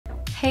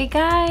Hey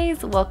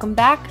guys, welcome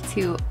back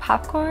to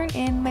Popcorn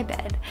in My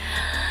Bed.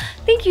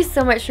 Thank you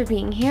so much for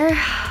being here.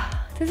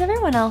 Does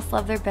everyone else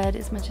love their bed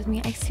as much as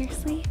me? I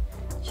seriously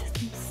just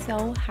am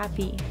so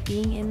happy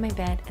being in my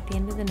bed at the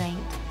end of the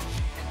night.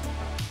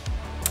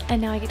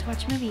 And now I get to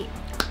watch a movie.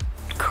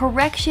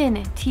 Correction,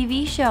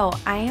 TV show.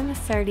 I am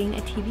starting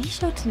a TV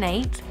show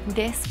tonight.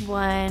 This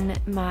won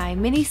my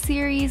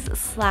mini-series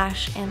 /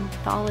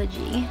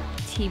 anthology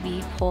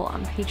TV poll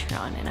on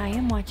Patreon, and I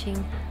am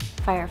watching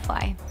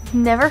Firefly.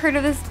 Never heard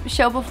of this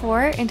show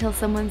before until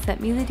someone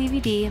sent me the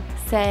DVD,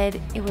 said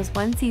it was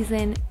one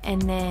season,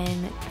 and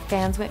then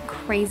fans went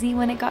crazy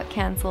when it got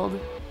canceled,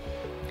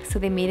 so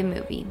they made a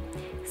movie.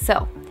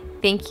 So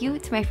thank you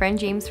to my friend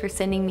James for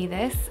sending me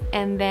this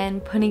and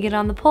then putting it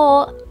on the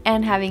poll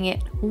and having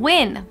it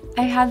win.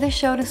 I had this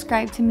show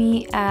described to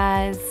me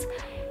as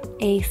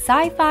a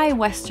sci-fi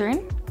western,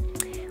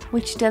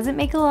 which doesn't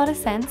make a lot of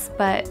sense,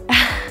 but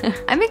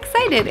I'm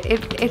excited.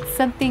 It's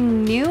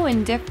something new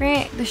and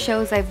different. The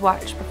shows I've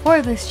watched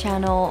before this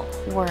channel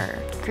were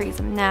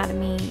Grey's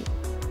Anatomy,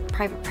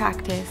 Private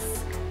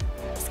Practice,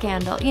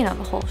 Scandal, you know,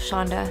 the whole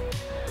Shonda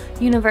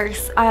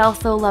universe. I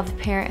also loved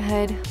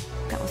Parenthood.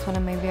 That was one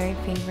of my very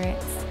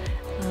favorites.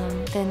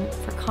 Then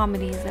for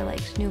comedies, I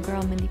liked New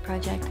Girl, Mindy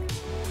Project.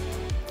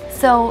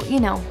 So, you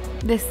know,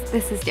 this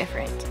is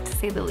different, to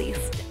say the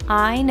least.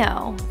 I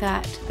know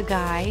that the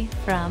guy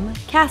from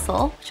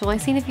Castle, which I've only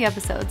seen a few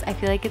episodes, I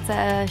feel like it's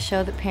a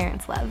show that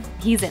parents love.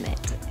 He's in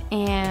it.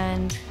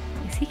 And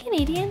is he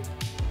Canadian?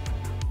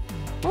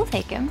 We'll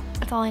take him.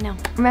 That's all I know.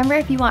 Remember,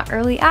 if you want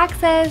early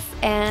access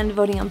and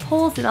voting on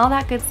polls and all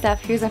that good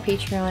stuff, here's our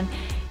Patreon.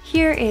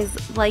 Here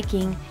is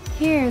liking.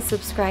 Here is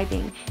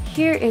subscribing.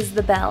 Here is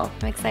the bell.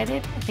 I'm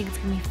excited. I think it's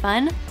gonna be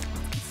fun.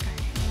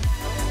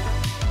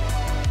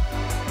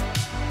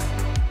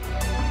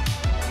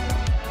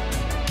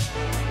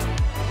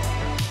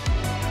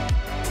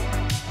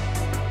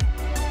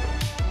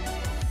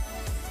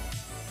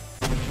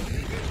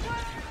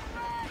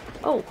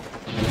 Oh,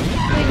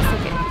 wait a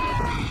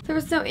second. There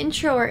was no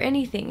intro or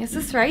anything. Is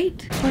this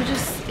right? We're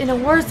just in a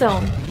war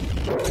zone.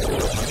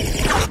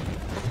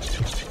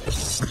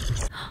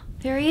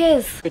 There he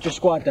is. Get your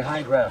squad to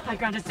high ground. High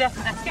ground is death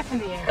with that skiff in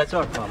the air. That's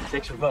our problem.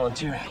 Thanks for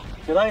volunteering.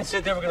 The Alliance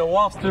said they were going to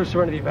waltz through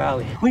Serenity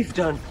Valley. We've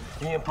done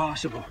the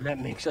impossible. That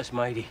makes us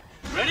mighty.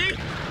 Ready?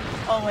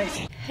 Always.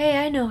 Hey,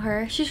 I know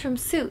her. She's from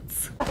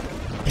Suits.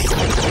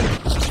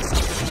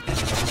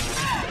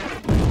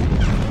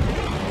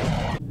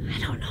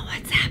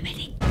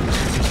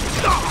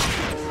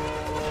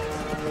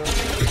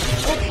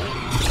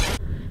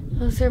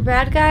 Those are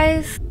bad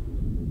guys.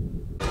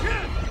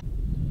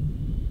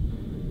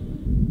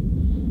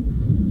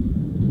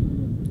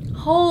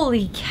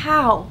 Holy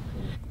cow.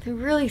 They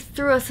really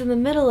threw us in the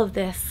middle of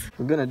this.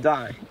 We're gonna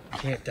die.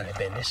 Can't die,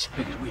 Bendis,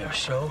 because we are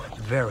so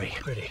very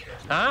pretty.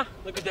 Huh?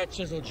 Look at that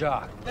chiseled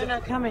jaw. They're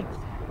not coming.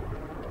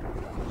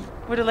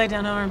 We're to lay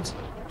down arms.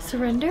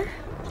 Surrender?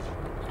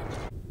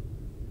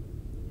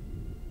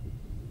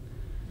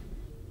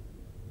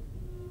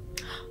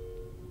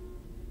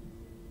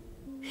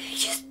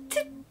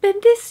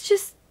 Bendis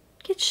just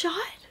get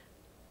shot?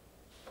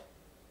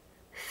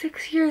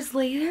 6 years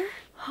later?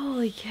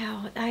 Holy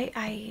cow.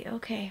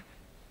 Okay.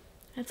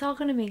 That's all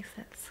gonna make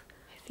sense.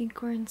 I think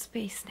we're in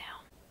space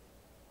now.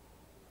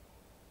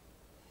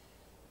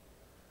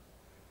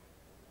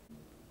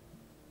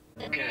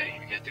 Okay,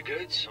 we got the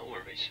goods, no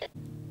worries.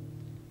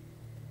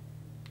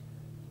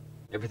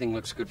 Everything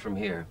looks good from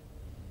here.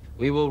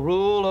 We will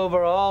rule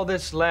over all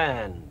this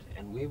land,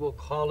 and we will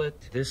call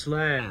it this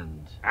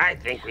land. I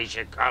think we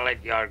should call it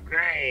your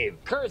grave.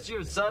 Curse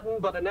your sudden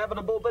but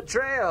inevitable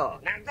betrayal.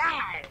 Now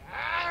die!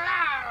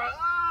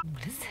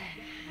 What is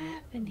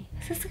happening?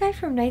 Is this the guy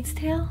from Knight's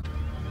Tale?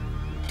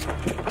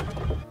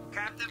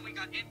 Captain, we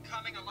got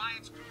incoming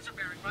Alliance cruiser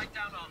bearing right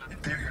down on us.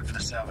 If they're here for the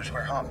salvage,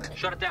 we're humped.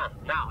 Shut it down,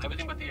 now,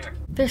 everything but the air.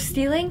 They're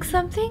stealing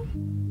something?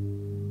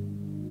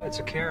 It's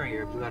a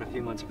carrier, blew out a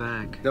few months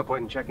back. No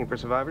point in checking for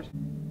survivors?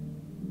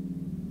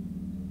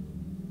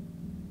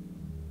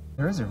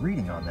 There is a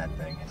reading on that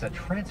thing. It's a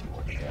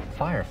transport ship.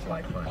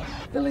 Firefly class.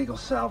 Illegal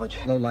salvage.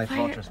 Low-life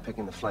vultures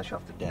picking the flesh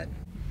off the dead.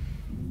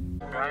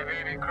 Cry,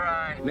 baby,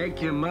 cry. Make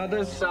your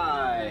mother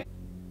sigh.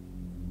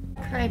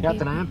 Cry, Captain,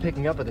 baby. I am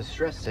picking up a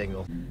distress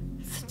signal.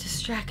 It's a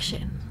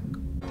distraction.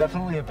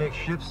 Definitely a big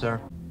ship, sir.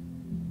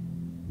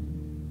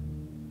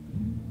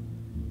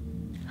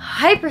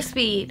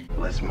 Hyperspeed!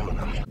 Let's move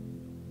them.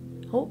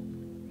 Oh.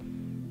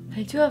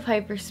 I do have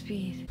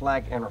hyperspeed.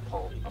 Flag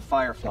Interpol. A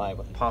Firefly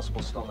with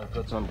possible stolen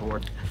goods on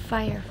board.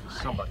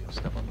 Firefly. Somebody will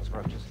step on those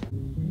roaches.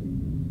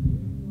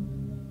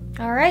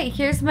 Alright,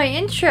 here's my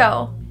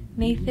intro.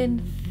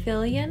 Nathan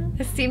Fillion?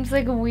 This seems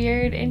like a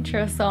weird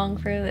intro song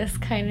for this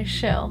kind of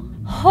show.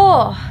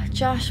 Oh,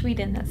 Josh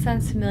Whedon, that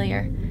sounds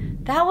familiar.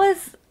 That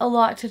was a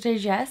lot to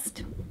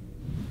digest.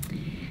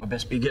 We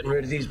best be getting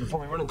rid of these before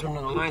we run into an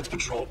Alliance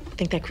patrol.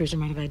 Think that cruiser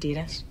might have ID'd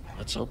us?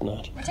 Let's hope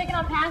not. We're taking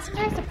on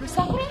passengers to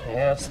Persephone?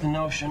 Yeah, that's the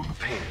notion.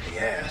 Pain in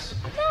the ass.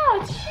 No,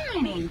 it's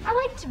shining. I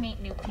like to meet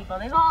new people.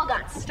 They've all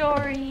got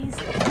stories.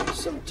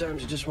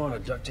 Sometimes you just want to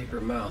duct tape her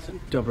mouth and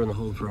dump her in the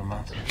hole for a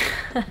month.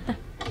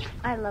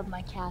 I love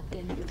my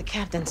captain. The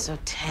captain's so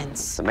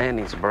tense. The man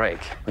needs a break.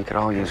 We could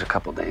all use a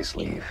couple days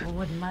leave. I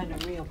wouldn't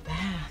mind a real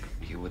bath.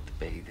 You with the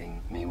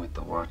bathing, me with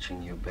the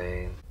watching you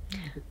bathe.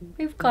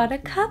 We've got a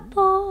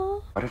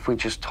couple. What if we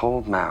just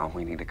told Mal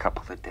we need a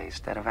couple of days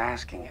instead of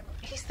asking him?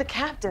 He's the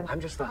captain. I'm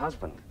just the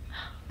husband.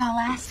 I'll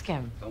ask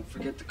him. Don't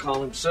forget to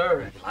call him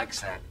sir. He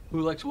likes that.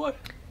 Who likes what?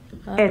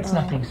 It's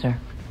nothing, sir.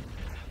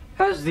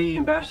 Has the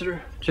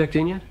ambassador checked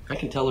in yet? I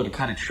can tell her to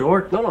cut it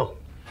short. No.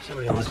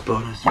 Somebody on this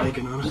boat is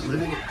making an honest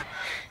living.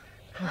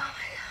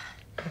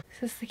 Is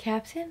this the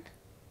captain?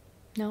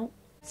 No.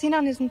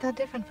 Xenon isn't that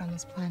different from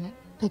this planet.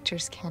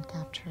 Pictures can't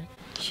capture it.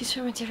 She's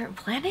from a different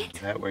planet?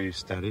 Is that where you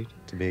studied?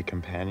 To be a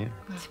companion?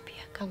 To be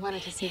a I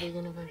wanted to see the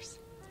universe.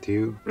 Do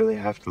you really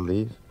have to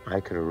leave? I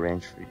could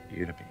arrange for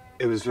you to be.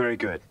 It was very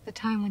good. The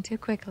time went too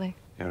quickly.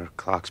 Your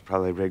clock's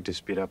probably rigged to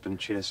speed up and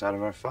cheat us out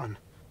of our fun.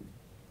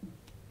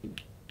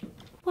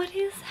 What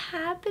is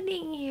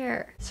happening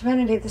here?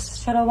 Serenity, this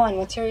is Shuttle 1.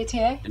 What's your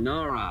ETA?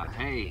 Nora,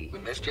 hey, we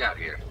missed you out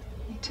here.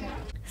 Me too.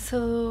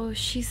 So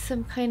she's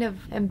some kind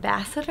of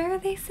ambassador,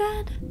 they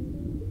said?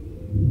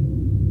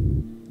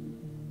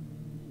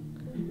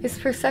 Is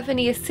Persephone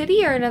a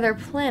city or another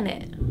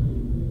planet?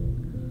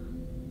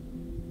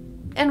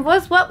 And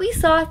was what we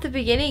saw at the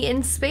beginning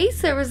in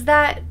space, or was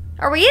that...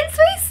 Are we in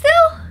space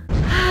still?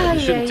 It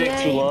shouldn't take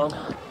too long.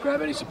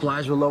 Grab any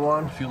supplies we're low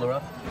on, fuel her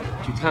up.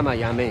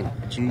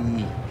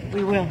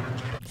 We will.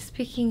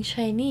 Speaking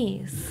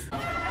Chinese.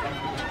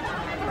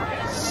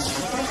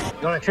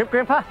 You on a trip,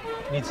 Grandpa?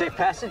 Need safe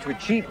passage? We're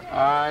cheap.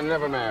 I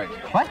never married.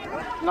 What?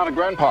 Not a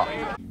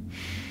grandpa.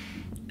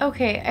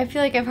 Okay, I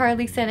feel like I've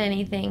hardly said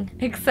anything,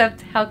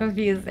 except how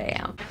confused I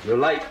am. You're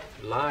late.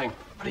 You're lying.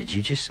 What did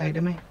you just say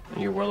to me?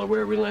 You're well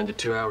aware we landed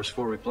 2 hours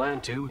before we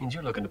planned to, and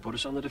you're looking to put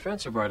us on the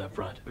defensive right up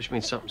front, which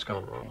means something's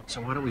gone wrong.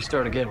 So why don't we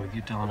start again with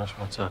you telling us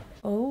what's up?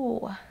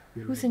 Oh,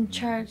 who's in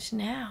charge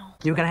now?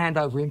 You were going to hand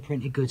over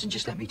imprinted goods and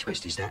just let me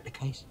twist. Is that the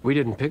case? We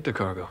didn't pick the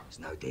cargo. It's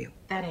no deal.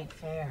 That ain't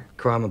fair.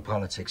 Crime and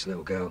politics,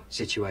 little girl.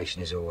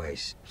 Situation is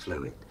always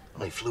fluid. The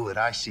only fluid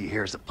I see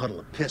here is a puddle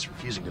of piss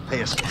refusing to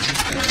pay us.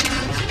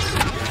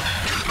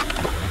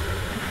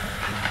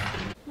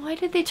 Why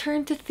did they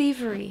turn to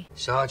thievery?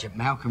 Sergeant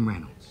Malcolm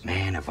Reynolds,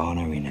 man of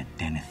honor in a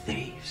den of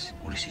thieves.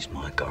 Well, this is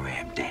my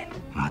Gorham den.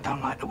 I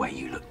don't like the way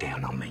you look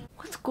down on me.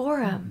 What's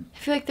Gorham? I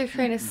feel like they're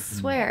trying to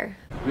swear.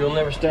 We'll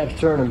never stop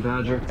turning,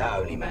 Badger. That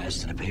only matters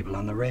to the people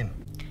on the rim.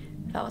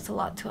 That was a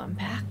lot to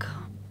unpack.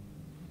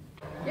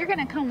 You're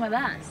gonna come with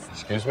us.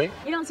 Excuse me?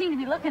 You don't seem to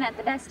be looking at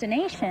the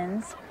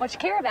destinations. What you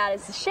care about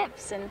is the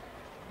ships, and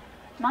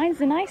mine's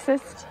the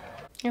nicest.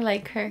 I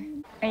like her.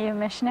 Are you a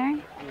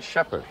missionary? I'm a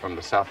shepherd from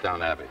the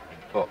Southdown Abbey.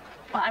 Book.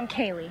 Well, I'm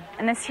Kaylee,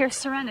 and this here's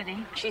Serenity.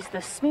 She's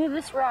the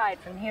smoothest ride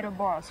from here to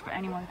Boros for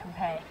anyone can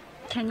pay.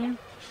 Can you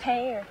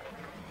pay or...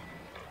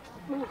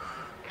 Oof,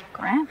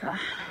 Grandpa.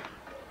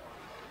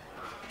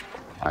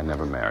 I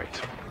never married.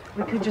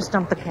 We could just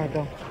dump the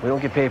cargo. We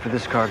don't get paid for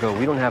this cargo.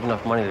 We don't have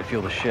enough money to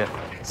fuel the ship.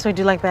 So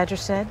do like Badger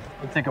said?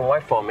 I'm thinking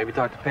Whitefall, maybe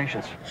talk to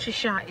Patience. She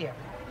shot you.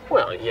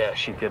 Well, yeah,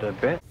 she did a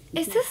bit.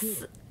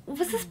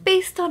 Was this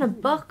based on a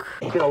book?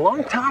 It's been a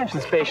long time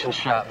since Patience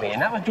shot me,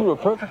 and that was due to a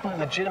perfectly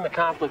legitimate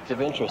conflict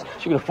of interest.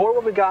 She can afford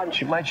what we got, and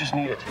she might just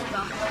need it.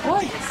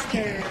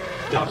 Oyster.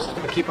 No, just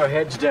gonna keep our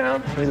heads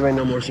down. Maybe there ain't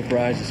no more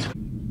surprises.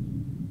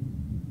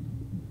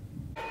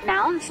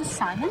 Now, this is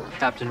Simon.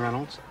 Captain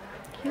Reynolds.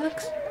 He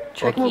looks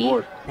Welcome tricky.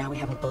 aboard. Now we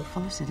have a boat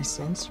full of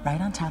citizens right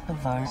on top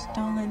of our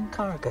stolen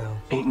cargo.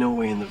 Ain't no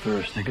way in the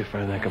verse they could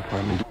find that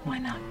compartment. Why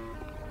not?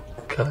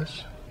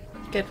 Cuz?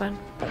 Good one.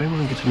 If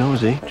anyone gets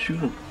nosy, shoot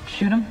him.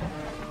 Shoot him?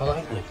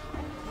 Politely.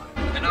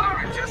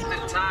 Nora, just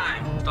in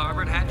time.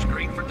 Starboard hatch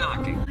green for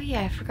docking. Oh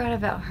yeah, I forgot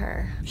about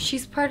her.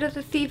 She's part of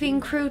the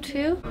thieving crew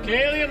too?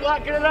 Kaylee, I'm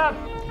locking it up.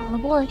 All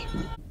aboard.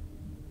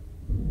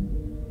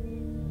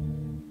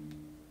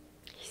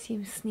 He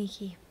seems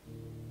sneaky.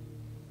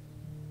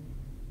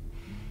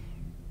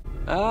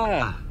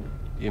 Ah,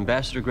 the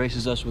ambassador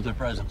graces us with her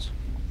presence.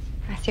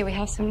 I see we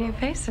have some new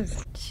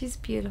faces. She's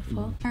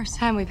beautiful. First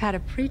time we've had a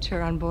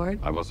preacher on board.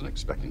 I wasn't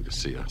expecting to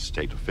see a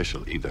state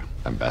official either.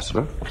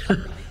 Ambassador?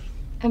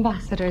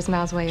 Ambassador's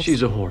Mal's way of...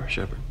 She's a whore,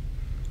 Shepard.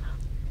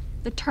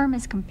 The term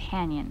is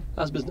companion.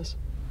 How's business?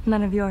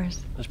 None of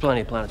yours. There's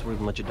plenty of planets where we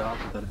can let your dog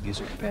without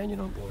abusing a companion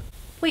on board.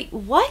 Wait,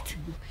 what?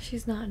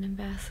 She's not an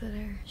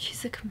ambassador.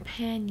 She's a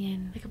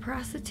companion. Like a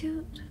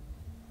prostitute?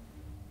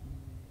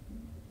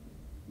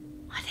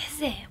 What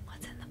is it?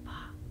 What's in the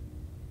box?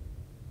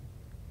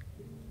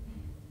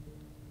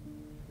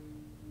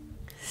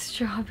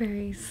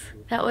 Strawberries.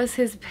 That was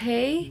his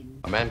pay?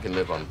 A man can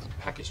live on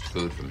packaged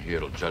food from here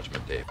till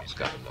Judgment Day if he's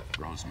got enough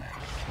rosemary.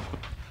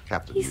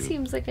 Captain, He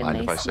seems like a mind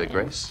nice if I say man.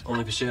 grace?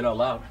 Only if you say it out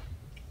loud.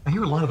 I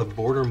hear a lot of the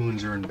border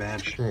moons are in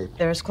bad shape.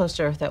 They're as close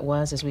to Earth that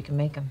was as we can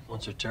make them.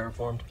 Once they're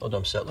terraformed, they'll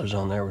dump settlers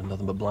on there with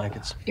nothing but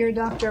blankets. You're a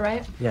doctor,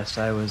 right? Yes,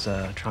 I was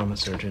a trauma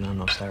surgeon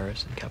on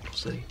Osiris in Capital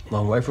City.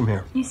 Long way from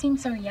here. You seem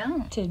so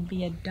young to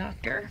be a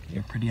doctor.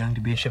 You're pretty young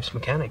to be a ship's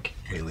mechanic.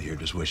 Kaylee here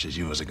just wishes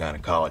you was a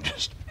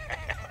gynecologist.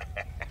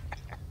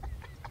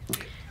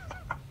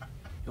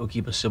 You'll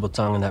keep a civil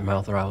tongue in that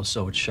mouth or I will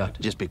sew it shut.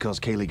 Just because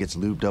Kaylee gets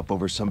lubed up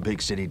over some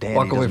big city daddy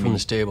Walk away doesn't from mean...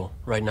 this table,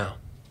 right now.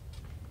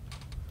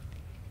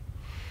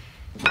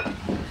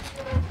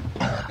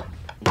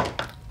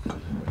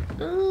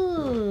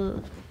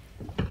 Ooh.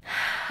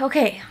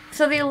 Okay,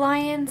 so the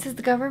Alliance is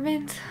the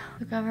government.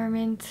 The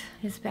government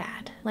is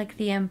bad, like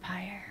the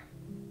Empire.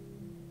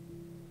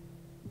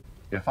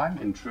 If I'm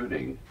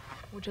intruding,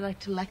 Would you like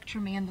to lecture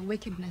me on the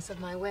wickedness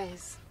of my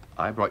ways?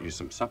 I brought you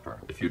some supper.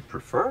 If you'd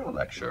prefer a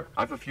lecture,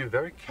 I've a few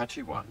very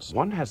catchy ones.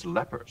 One has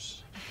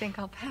lepers. I think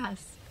I'll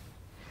pass.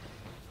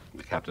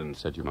 The captain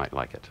said you might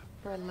like it.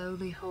 For a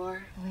lowly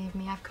whore, believe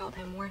me, I've called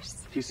him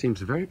worse. He seems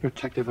very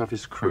protective of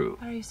his crew.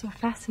 Why are you so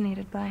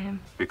fascinated by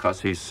him?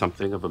 Because he's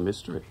something of a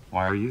mystery.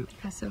 Why are you?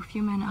 Because so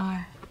few men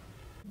are.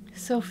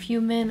 So few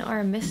men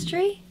are a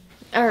mystery?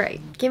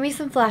 Alright, give me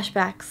some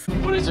flashbacks.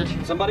 What is it?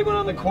 Somebody went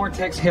on the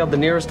Cortex, hailed the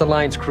nearest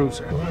Alliance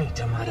cruiser. How does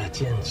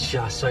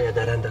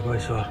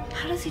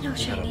he know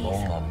Chinese?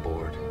 on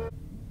board.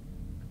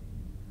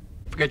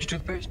 Forget your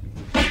toothpaste?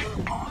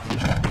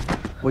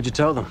 What'd you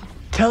tell them?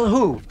 Tell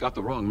who? Got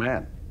the wrong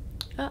man.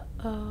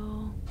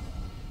 Uh-oh.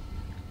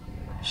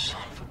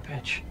 Son of a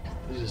bitch.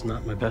 This is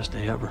not my best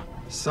day ever.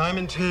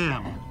 Simon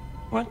Tam.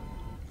 What?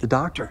 The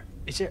doctor.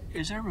 Is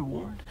there a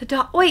reward?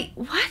 Wait,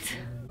 what?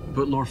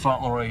 Put Lord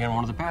Fauntleroy in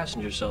one of the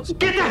passenger cells.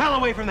 Get the hell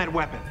away from that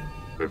weapon!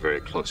 We're very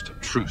close to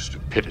true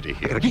stupidity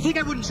here. You think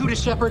I wouldn't shoot a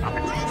shepherd?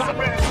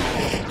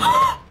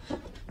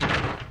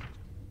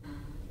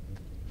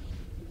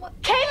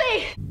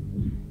 Kaylee!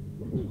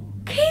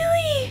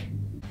 Kaylee!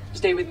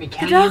 Stay with me, The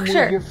can you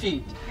doctor. move your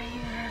feet?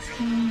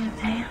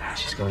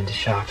 She's going to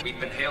shock. We've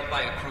been hailed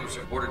by a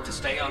cruiser, ordered to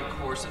stay on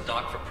course and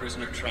dock for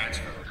prisoner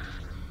transfer.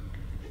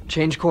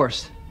 Change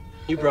course.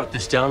 You brought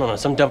this down on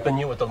us. I'm dumping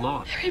you with the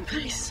law.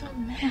 Everybody's so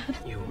mad.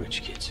 You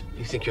rich kids.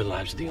 You think your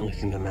lives are the only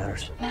thing that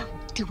matters. Well,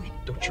 do it.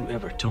 Don't you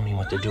ever tell me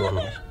what to do on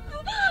this.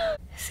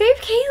 Save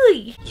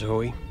Kaylee!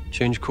 Zoe,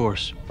 change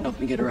course. Help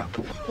me get her up.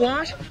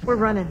 What? We're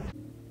running.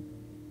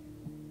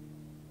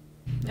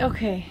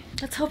 Okay,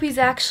 let's hope he's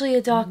actually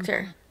a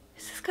doctor.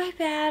 Is this guy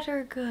bad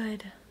or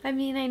good? I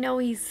mean, I know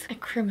he's a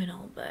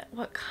criminal, but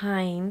what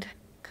kind?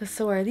 Because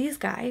so are these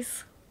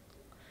guys.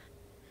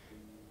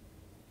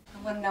 I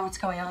want to know what's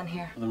going on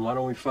here. Then why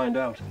don't we find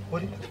out?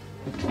 What?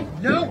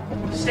 No!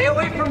 Stay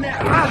away from there!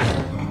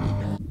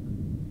 Ah!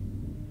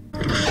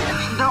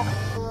 No!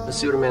 Let's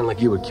see what a man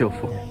like you would kill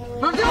for.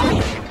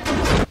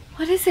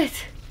 What is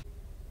it?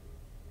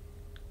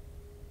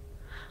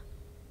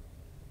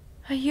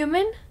 A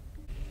human?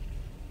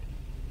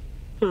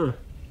 Huh.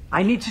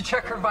 I need to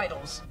check her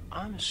vitals.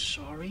 I'm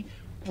sorry.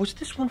 Was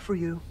this one for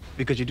you?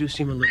 Because you do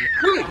seem a little...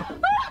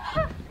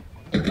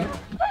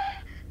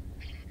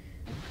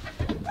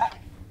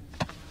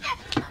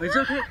 It's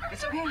okay.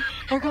 It's okay.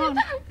 They're gone.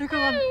 They're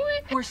gone.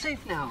 We're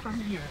safe now. From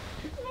here.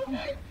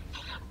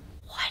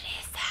 What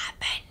is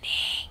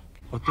happening?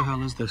 What the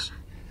hell is this?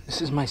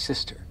 This is my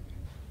sister.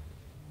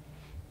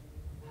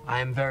 I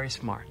am very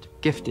smart.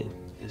 Gifted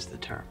is the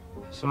term.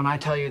 So when I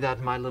tell you that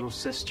my little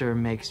sister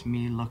makes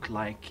me look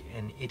like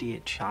an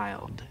idiot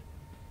child,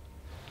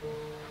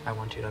 I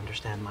want you to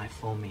understand my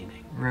full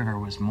meaning. River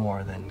was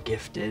more than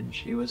gifted.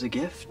 She was a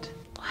gift.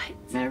 What?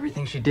 And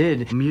everything she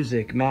did,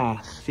 music,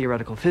 math,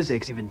 theoretical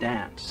physics, even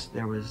dance,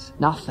 there was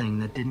nothing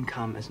that didn't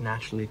come as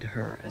naturally to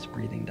her as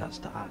breathing does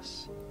to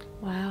us.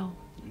 Wow.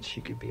 And she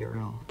could be a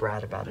real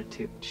brat about it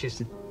too.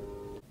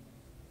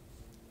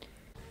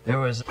 There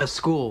was a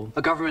school,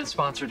 a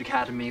government-sponsored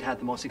academy. It had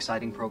the most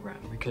exciting program.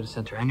 We could have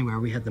sent her anywhere.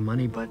 We had the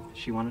money, but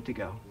she wanted to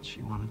go.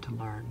 She wanted to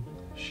learn.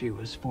 She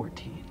was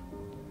 14.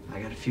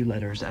 I got a few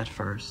letters at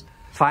first.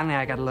 Finally,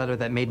 I got a letter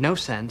that made no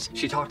sense.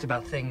 She talked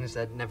about things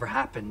that never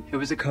happened. It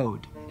was a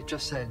code. It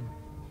just said,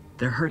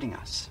 they're hurting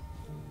us.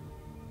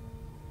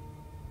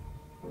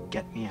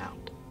 Get me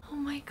out. Oh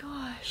my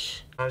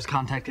gosh. I was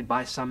contacted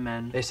by some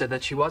men. They said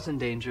that she was in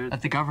danger,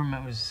 that the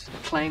government was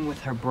playing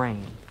with her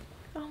brain.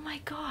 Oh my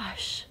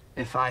gosh.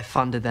 If I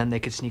funded them, they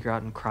could sneak her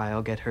out in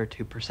cryo, get her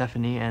to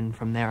Persephone, and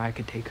from there I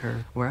could take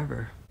her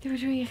wherever. They were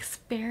doing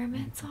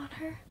experiments on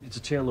her? It's a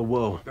tale of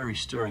woe. Very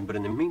stirring, but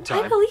in the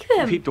meantime... I believe him.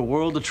 You heaped a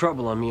world of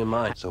trouble on me and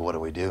mine. So what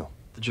do we do?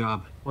 The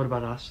job. What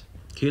about us?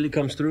 Kaylee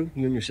comes through,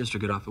 you and your sister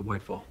get off at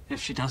Whitefall.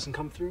 If she doesn't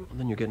come through? Well,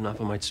 then you're getting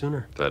off a mite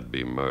sooner. That'd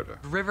be murder.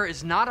 River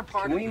is not a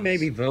part Can of we this.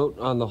 maybe vote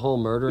on the whole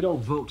murder? We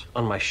don't vote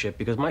on my ship,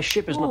 because my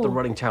ship is not the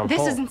rutting town hall.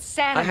 This is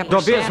insanity. I have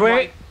to be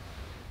wait.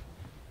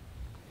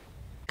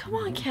 Come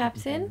on,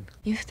 Captain.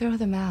 You throw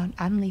them out.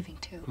 I'm leaving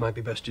too. It might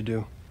be best you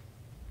do.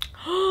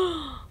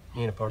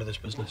 You ain't a part of this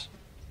business.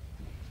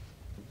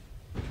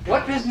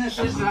 What business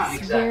is that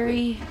It's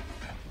very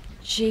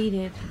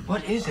jaded.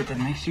 What is it that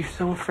makes you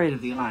so afraid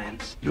of the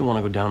Alliance? You don't want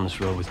to go down this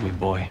road with me,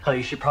 boy. Hell,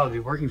 you should probably be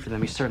working for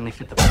them. You certainly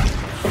fit the bill.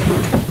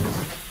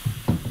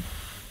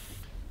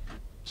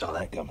 Saw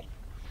that coming.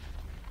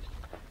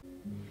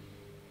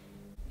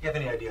 You have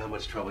any idea how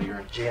much trouble you're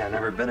in? Gee, I've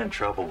never been in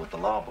trouble with the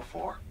law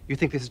before. You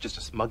think this is just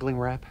a smuggling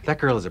rap? That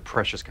girl is a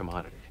precious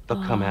commodity.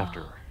 They'll come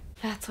after her.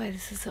 That's why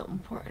this is so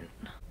important.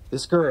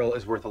 This girl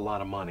is worth a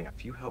lot of money.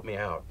 If you help me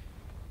out,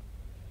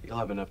 you'll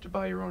have enough to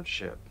buy your own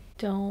ship.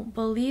 Don't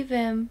believe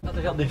him. How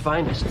the hell did they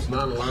find us? It's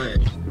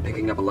non-alliance.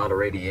 Picking up a lot of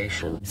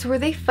radiation. So were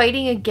they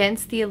fighting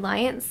against the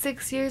Alliance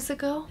 6 years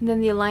ago? And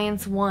then the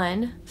Alliance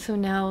won, so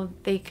now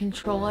they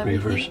control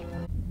everything?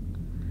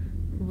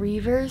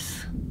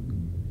 Reavers?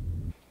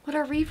 What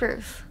are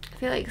Reavers? Are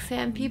they like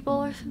sand people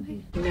or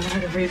something? You never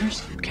heard of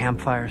Reavers?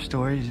 Campfire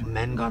stories,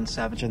 men gone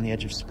savage on the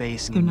edge of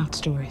space. They're not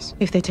stories.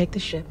 If they take the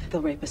ship,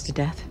 they'll rape us to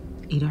death,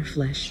 eat our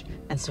flesh,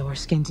 and sew our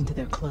skins into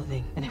their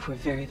clothing. And if we're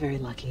very, very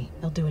lucky,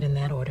 they'll do it in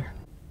that order.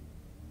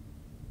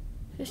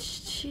 Did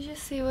she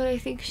just say what I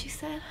think she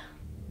said?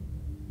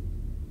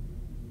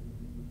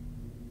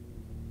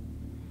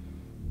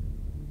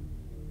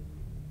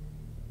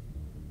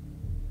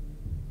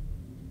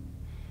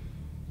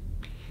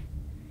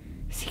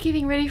 Is he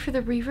getting ready for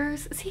the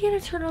Reavers? Is he gonna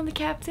turn on the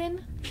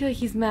captain? I feel like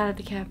he's mad at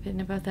the captain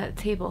about that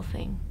table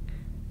thing.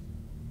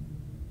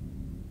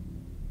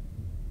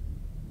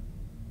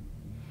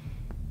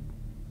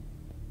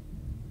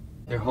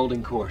 They're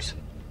holding course.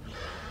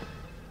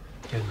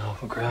 Getting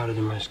awful crowded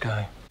in my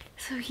sky.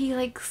 So he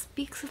like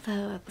speaks with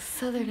a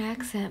southern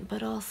accent,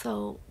 but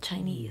also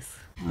Chinese.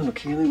 Hello,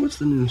 Kaylee, what's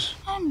the news?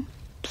 I'm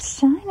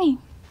shining.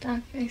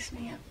 Don't face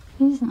me up.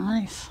 He's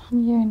nice.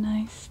 You're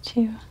nice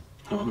too.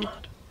 No, I'm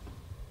not.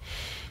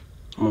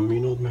 I'm a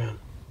mean old man.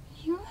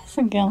 He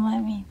wasn't gonna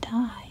let me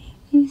die.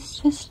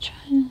 He's just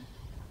trying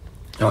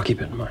to... I'll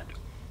keep it in mind.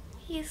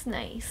 He's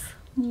nice.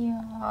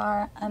 You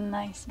are a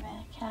nice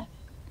man, Captain.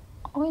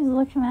 Always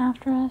looking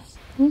after us.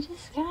 You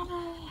just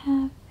gotta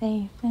have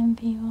faith in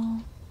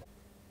people.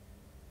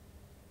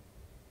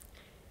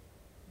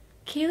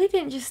 Kaylee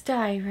didn't just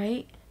die,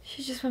 right?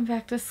 She just went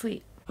back to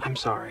sleep. I'm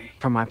sorry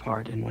for my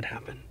part in what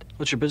happened.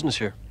 What's your business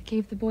here?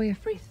 Gave the boy a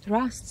free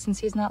thrust since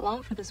he's not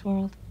long for this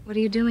world. What are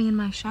you doing in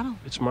my shuttle?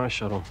 It's my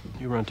shuttle.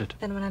 You rent it.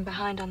 Then when I'm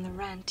behind on the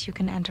rent, you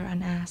can enter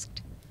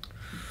unasked.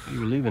 You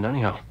were leaving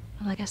anyhow.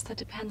 Well, I guess that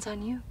depends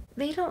on you.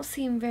 They don't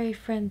seem very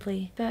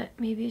friendly, but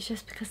maybe it's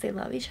just because they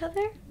love each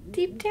other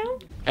deep down?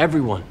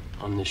 Everyone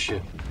on this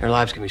ship. Their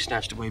lives can be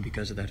snatched away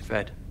because of that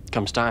Fed.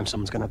 Comes time,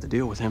 someone's gonna have to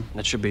deal with him.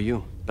 That should be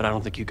you. But I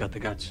don't think you got the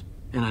guts.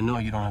 And I know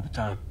you don't have the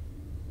time.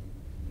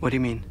 What do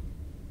you mean?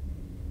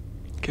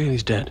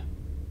 Kaylee's dead.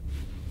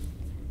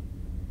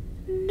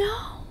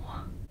 No.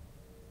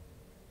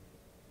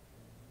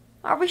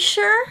 Are we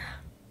sure?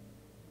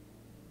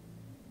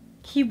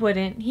 He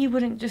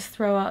wouldn't just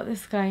throw out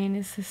this guy and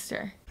his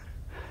sister.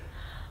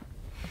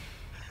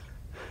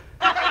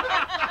 That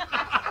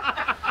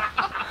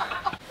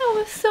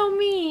was so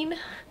mean.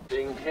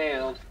 Being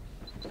tailed.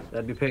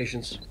 That'd be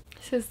patience.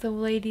 Says the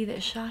lady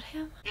that shot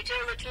him. You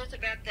tell the truth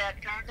about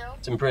that cargo?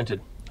 It's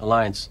imprinted.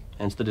 Alliance.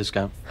 Hence the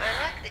discount. I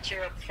like that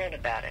you're upfront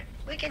about it.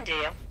 We can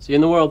deal. See you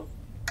in the world.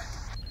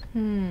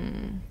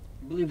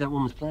 I believe that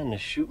woman's planning to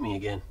shoot me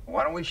again.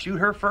 Why don't we shoot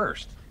her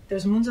first?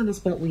 There's moons on this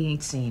boat we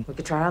ain't seen. We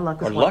could try our luck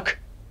with Our luck?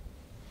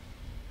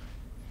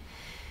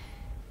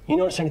 You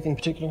notice anything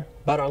particular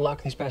about our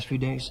luck these past few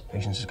days?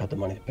 Patience has got the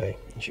money to pay,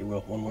 and she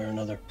will, one way or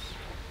another.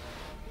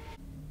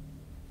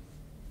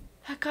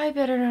 That guy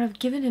better not have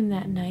given him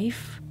that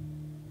knife.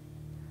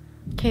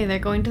 Okay, they're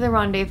going to the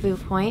rendezvous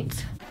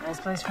point. Nice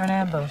place for an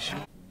ambush.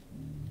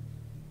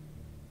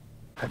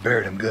 I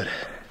buried him good.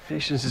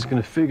 Patience is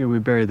gonna figure we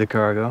buried the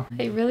cargo.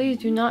 I really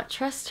do not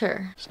trust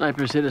her.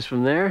 Snipers hit us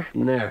from there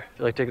and there.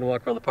 Feel like taking a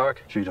walk around the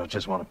park? Sure you don't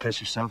just want to piss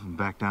yourself and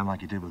back down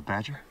like you did with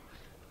Badger?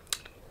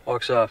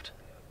 Walk soft.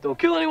 Don't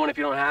kill anyone if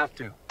you don't have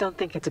to. Don't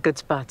think it's a good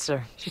spot,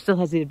 sir. She still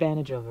has the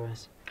advantage over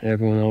us.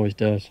 Everyone always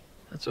does.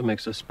 That's what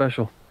makes us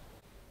special.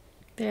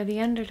 They're the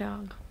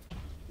underdog.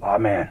 Oh,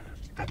 man,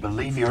 I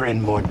believe you're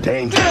in more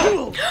danger.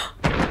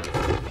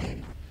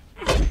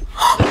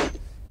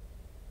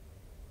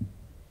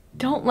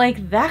 Don't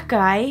like that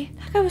guy.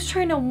 That guy was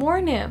trying to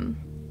warn him.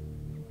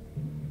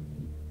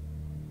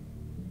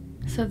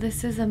 So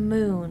this is a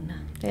moon.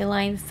 The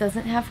Alliance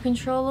doesn't have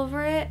control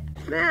over it?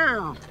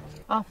 Mal!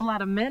 Awful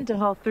lot of men to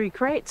haul 3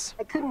 crates.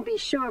 I couldn't be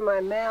sure my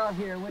Mal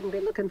here wouldn't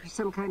be looking for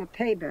some kind of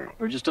payback.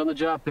 We're just on the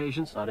job,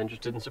 Patience. Not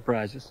interested in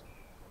surprises.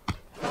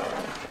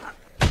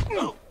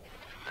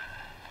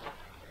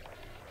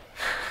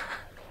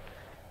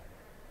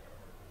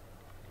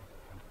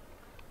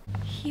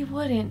 He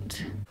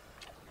wouldn't.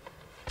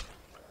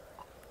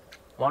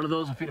 One of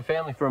those will feed a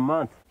family for a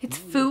month. It's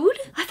food?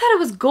 I thought it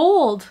was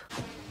gold.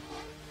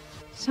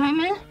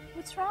 Simon,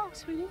 what's wrong,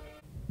 sweetie?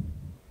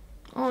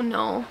 Oh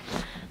no.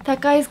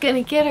 That guy's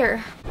gonna get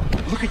her.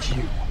 Look at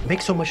you.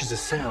 Make so much as a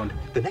sound,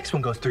 the next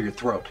one goes through your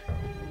throat.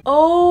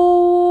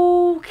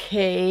 Okay.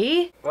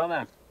 Well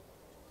then.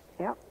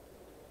 Yep.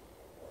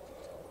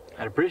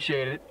 I'd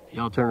appreciate it.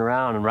 Y'all turn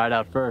around and ride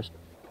out first.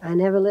 I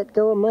never let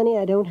go of money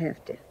I don't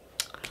have to.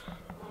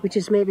 Which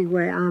is maybe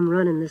why I'm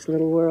running this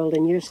little world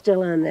and you're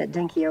still on that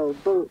dinky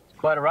old boat.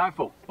 Quite a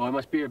rifle. Boy,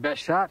 must be your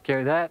best shot.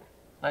 Carry that.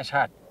 Nice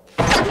hat.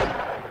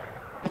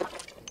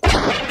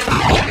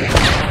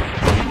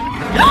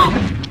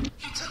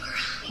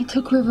 He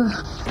took River.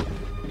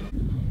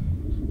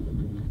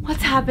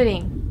 What's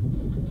happening?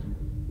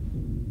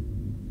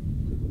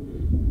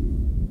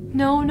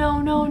 No,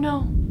 no, no,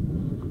 no.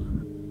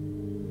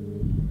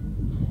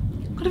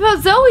 What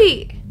about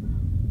Zoe?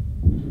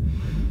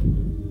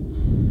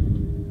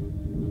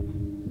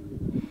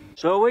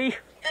 Zoe?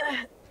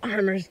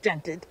 Armor's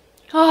dented.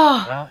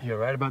 Oh. Well, you're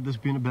right about this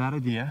being a bad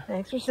idea.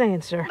 Thanks for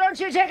saying, sir. Don't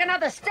you take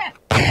another step.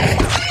 You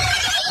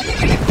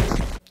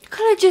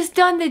could have just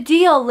done the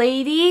deal,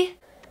 lady.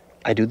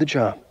 I do the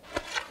job,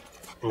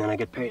 and then I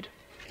get paid.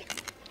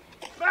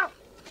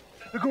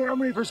 The Gorham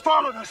Reavers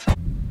followed us.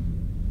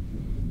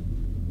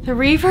 The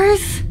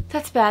Reavers?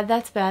 That's bad,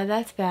 that's bad,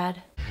 that's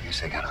bad. I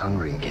guess I got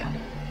hungry again.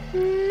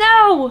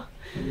 No!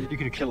 You're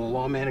gonna kill a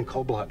lawman in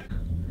cold blood.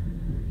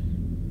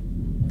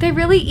 They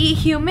really eat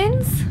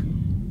humans?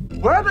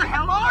 Where the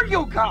hell are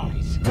you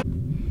guys?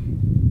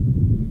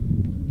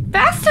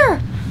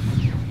 Faster!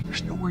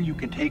 There's nowhere you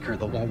can take her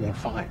the law won't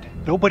find.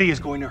 Nobody is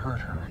going to hurt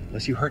her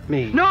unless you hurt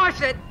me. No, I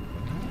said.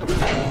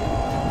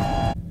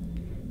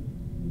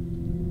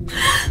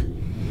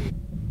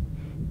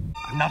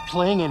 I'm not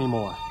playing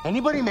anymore.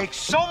 Anybody makes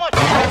so much.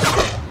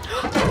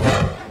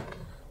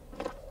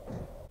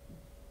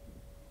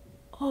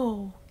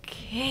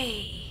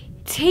 Okay.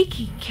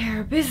 Taking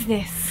care of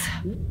business.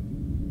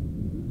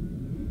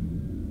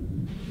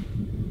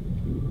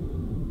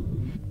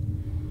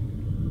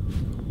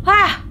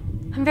 Ah!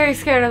 I'm very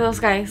scared of those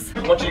guys.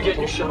 I want you to get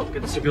in your shuttle.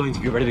 Get the civilians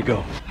and get ready to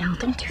go. No,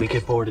 don't do We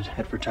get boarded,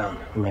 head for town.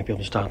 We might be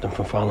able to stop them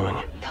from following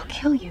you. They'll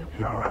kill you.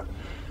 No.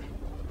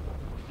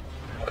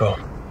 Go.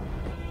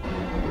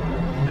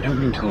 I don't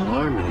mean to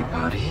alarm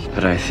anybody,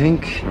 but I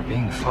think we're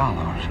being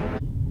followed.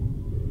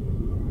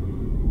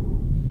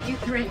 You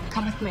three,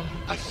 come with me.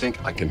 I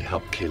think I can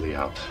help Kaylee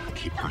out.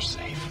 Keep her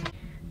safe.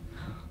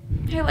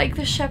 I like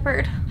the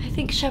shepherd. I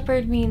think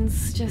shepherd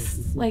means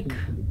just like...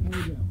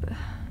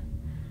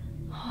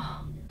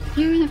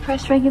 You know where the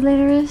press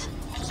regulator is?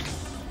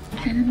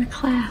 And in the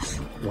class.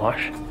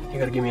 Wash. You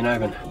gotta give me an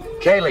Ivan.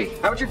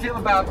 Kaylee, how would you feel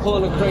about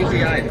pulling a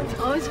crazy item?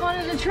 Always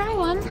wanted to try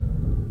one.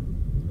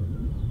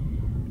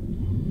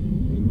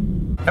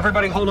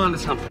 Everybody hold on to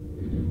something.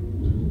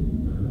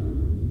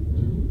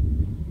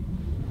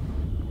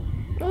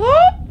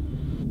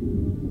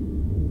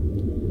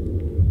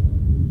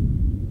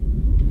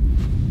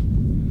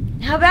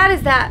 How bad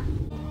is that?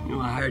 You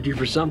know, I hired you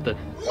for something.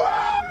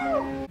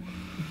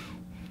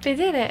 They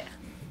did it.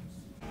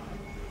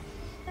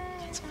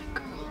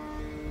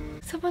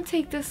 Someone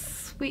take this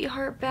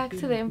sweetheart back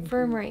to the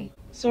infirmary.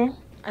 Sir,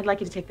 I'd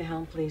like you to take the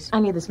helm, please. I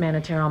need this man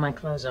to tear all my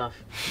clothes off.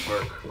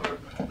 Work.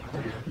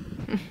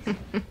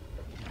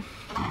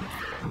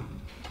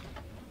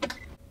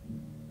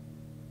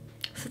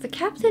 So the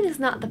captain is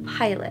not the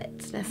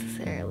pilot,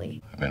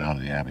 necessarily. I've been out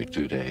of the Abbey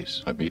 2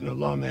 days. I've beaten a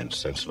lawman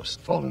senseless,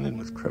 fallen in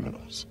with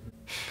criminals.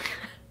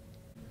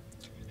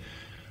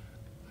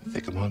 I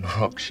think I'm on the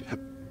wrong ship.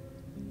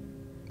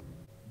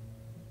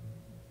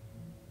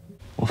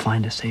 We'll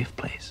find a safe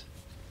place.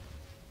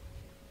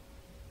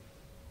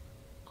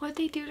 What'd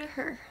they do to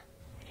her?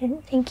 I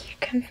didn't think you'd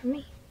come for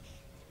me.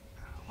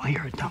 Well,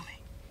 you're a dummy.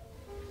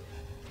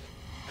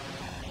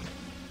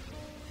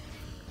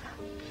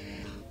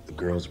 The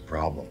girl's a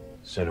problem.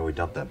 The sooner we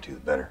dump them two, the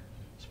better.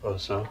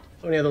 Suppose so.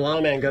 Only the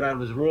lawman got out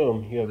of his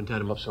room. You haven't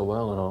tied him up so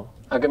well and all.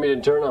 How come you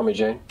didn't turn on me,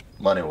 Jane?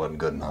 Money wasn't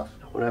good enough.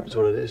 What happens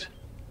when it is?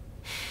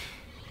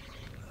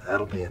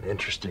 That'll be an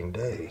interesting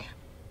day.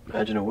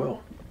 Imagine it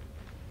will.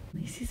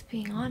 At least he's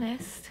being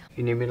honest.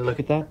 You need me to look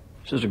at that?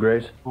 Sister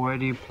Grace. Where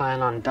do you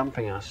plan on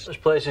dumping us? There's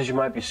places you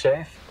might be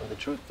safe. But the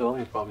truth, though,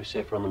 you're probably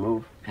safer on the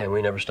move. And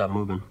we never stop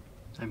moving.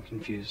 I'm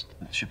confused.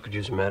 The ship could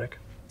use a medic.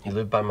 You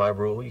live by my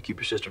rule. You keep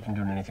your sister from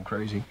doing anything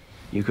crazy.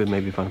 You could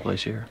maybe find a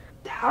place here.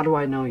 How do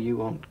I know you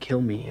won't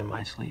kill me in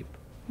my sleep?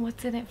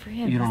 What's in it for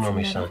him? You don't know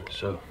me, What's in son, it?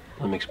 so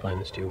let me explain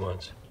this to you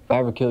once. If I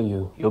ever kill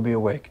you, you'll be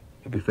awake.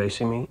 You'll be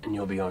facing me, and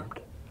you'll be armed.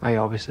 Are you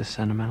always this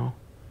sentimental?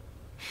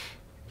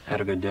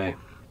 Had a good day.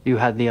 You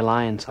had the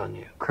Alliance on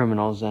you,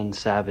 criminals and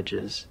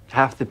savages.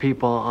 Half the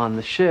people on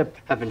the ship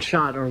have been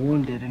shot or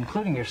wounded,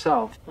 including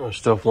yourself. We're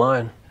still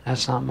flying.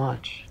 That's not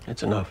much.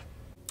 It's enough.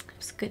 It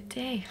was a good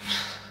day.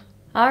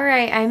 All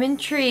right, I'm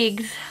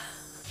intrigued.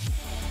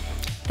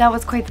 That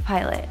was quite the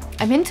pilot.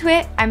 I'm into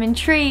it. I'm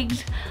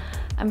intrigued.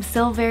 I'm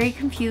still very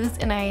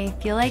confused, and I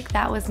feel like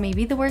that was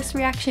maybe the worst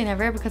reaction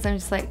ever because I'm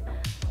just like,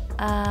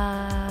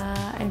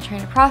 I'm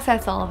trying to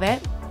process all of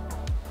it.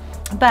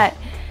 But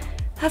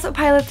that's what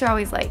pilots are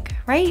always like,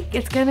 right?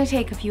 It's gonna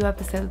take a few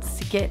episodes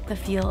to get the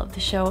feel of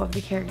the show, of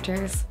the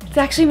characters. It's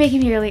actually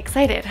making me really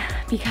excited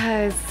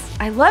because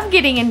I love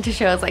getting into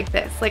shows like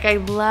this. Like, I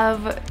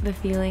love the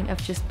feeling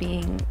of just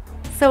being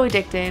so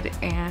addicted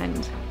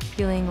and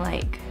feeling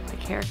like the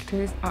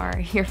characters are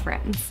your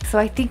friends. So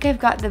I think I've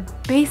got the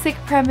basic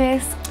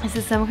premise. This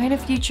is some kind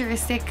of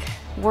futuristic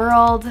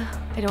world.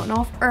 I don't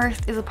know if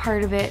Earth is a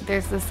part of it.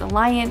 There's this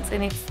alliance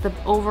and it's the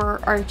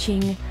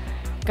overarching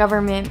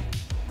government.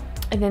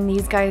 And then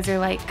these guys are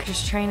like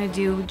just trying to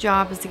do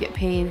jobs to get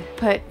paid,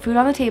 put food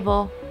on the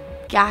table,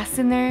 gas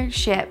in their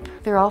ship.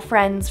 They're all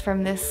friends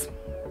from this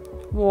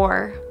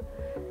war,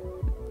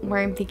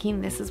 where I'm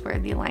thinking this is where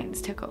the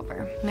alliance took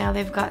over. Now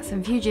they've got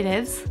some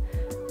fugitives.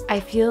 I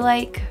feel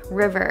like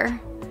River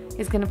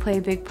is gonna play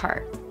a big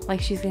part.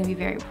 Like she's gonna be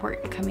very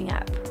important coming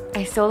up.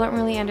 I still don't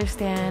really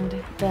understand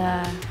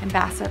the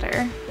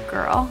ambassador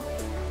girl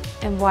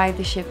and why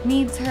the ship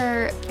needs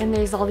her. And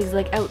there's all these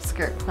like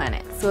outskirt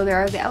planets. So there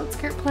are the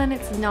outskirt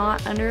planets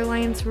not under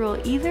Alliance rule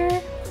either.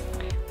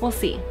 We'll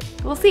see.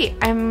 We'll see.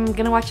 I'm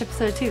gonna watch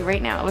episode 2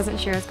 right now. I wasn't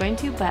sure I was going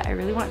to, but I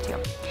really want to.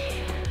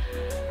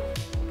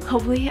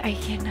 Hopefully I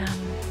can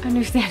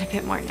understand a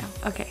bit more now.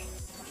 Okay.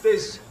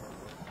 This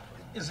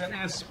is an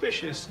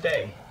auspicious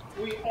day.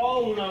 We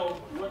all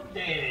know what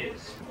day it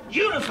is.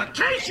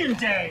 Unification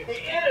Day! The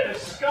end of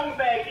the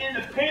scumbag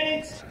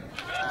independence!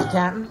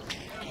 Captain?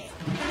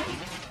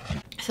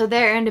 So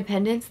they're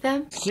independents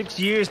then? 6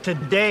 years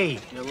today.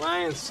 The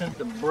Alliance sent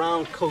the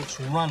brown coats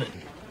running.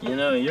 You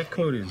know, your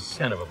coat is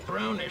kind of a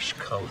brownish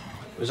color.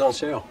 It was on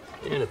sale.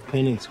 The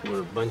independents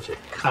were a bunch of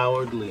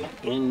cowardly,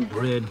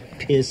 inbred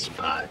piss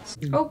pots.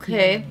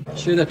 Okay.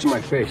 Say that to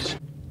my face.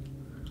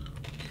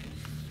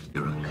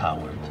 You're a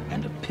coward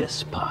and a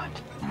piss pot.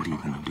 What are you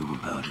gonna do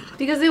about it?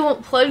 Because they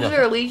won't pledge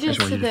their allegiance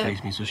to to them. them.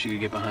 Face me so she could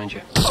get behind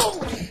you.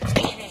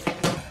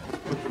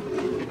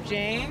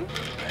 Jane?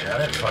 Yeah,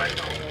 that's fine.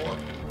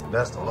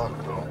 Best of luck,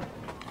 though.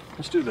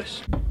 Let's do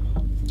this.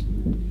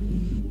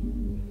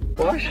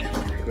 Wash?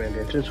 Grand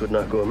entrance would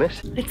not go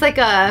amiss. It's like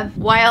a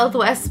Wild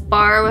West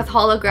bar with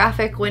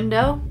holographic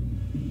window.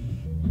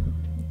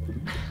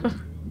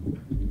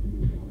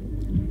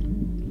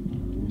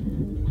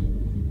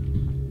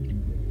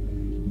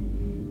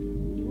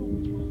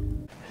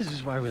 This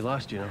is why we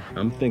lost, you know.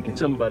 I'm thinking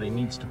somebody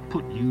needs to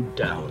put you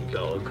down,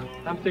 dog.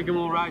 I'm thinking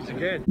we'll rise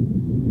again.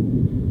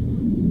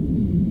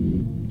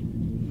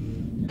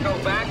 Go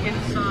back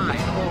inside,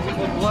 or we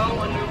will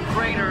blow a new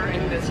crater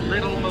in this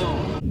little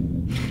moon.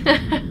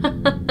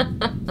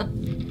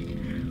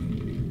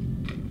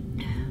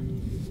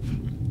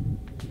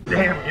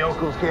 Damn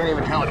yokels can't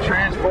even tell a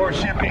transport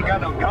ship ain't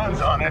got no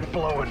guns on it.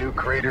 Blow a new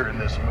crater in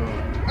this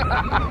moon.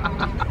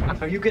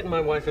 Are you getting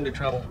my wife into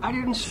trouble? I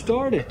didn't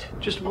start it.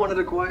 Just wanted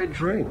a quiet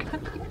drink.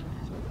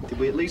 Did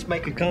we at least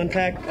make a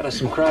contact? Got us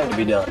some crime to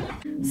be done.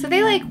 So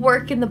they like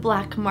work in the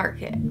black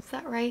market. Is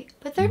that right?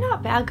 But they're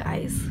not bad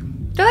guys.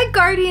 They're like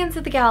Guardians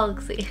of the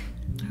Galaxy.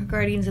 Or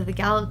Guardians of the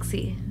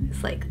Galaxy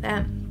is like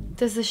them.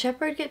 Does the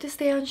shepherd get to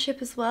stay on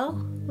ship as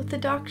well with the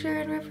doctor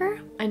and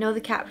River? I know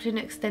the captain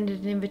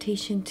extended an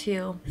invitation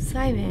to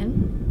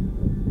Simon.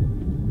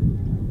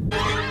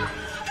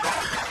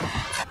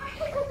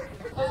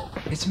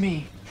 It's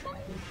me.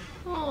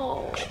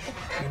 Oh.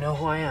 You know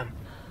who I am?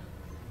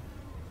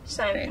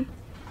 Simon,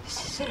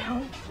 is this at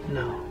home?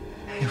 No.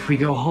 If we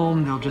go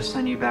home, they'll just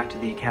send you back to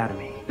the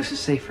academy. This is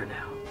safer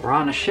now. We're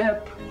on a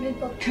ship.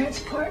 Midbook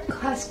transport,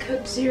 class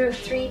code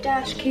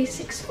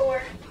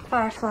 03-K64.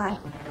 Firefly.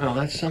 Oh,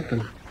 that's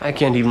something. I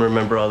can't even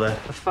remember all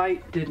that. The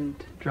fight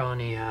didn't draw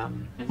any,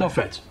 No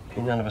offense.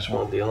 None of us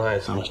want the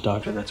Alliance on us,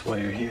 Doctor. That's why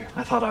you're here.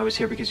 I thought I was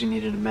here because you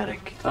needed a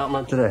medic.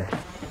 Not today.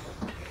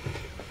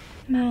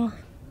 No.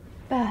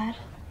 Bad.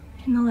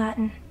 In the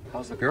Latin.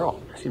 How's the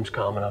girl? Seems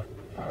calm enough.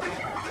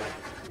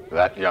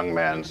 That young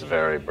man's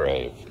very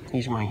brave.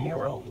 He's my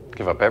hero.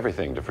 Give up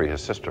everything to free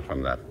his sister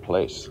from that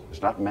place.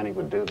 There's not many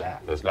would do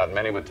that. There's not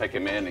many would take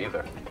him in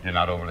either. You're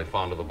not overly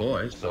fond of the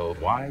boys, so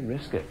why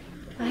risk it?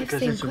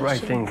 Because it's the right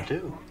thing to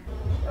do.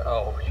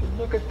 Oh,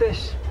 look at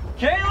this.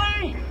 Do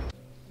Kaylee!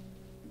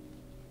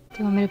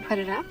 you want me to put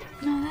it up?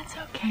 No, that's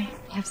okay.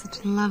 You have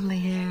such lovely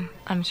hair.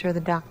 I'm sure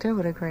the doctor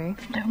would agree.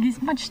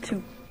 Doggy's much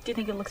too. Do you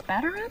think it looks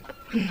better up?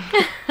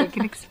 We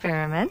can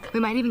experiment.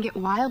 We might even get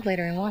wild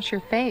later and wash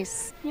your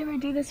face. You ever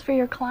do this for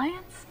your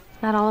clients?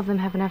 Not all of them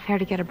have enough hair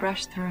to get a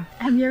brush through.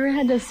 Have you ever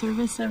had to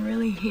service a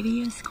really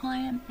hideous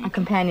client? A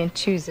companion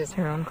chooses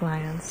her own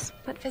clients.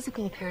 But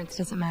physical appearance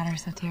doesn't matter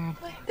so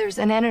terribly. There's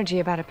an energy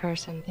about a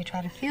person. They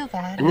try to feel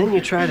that. And then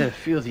you try to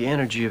feel the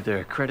energy of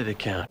their credit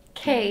account.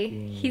 Okay,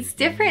 he's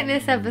different in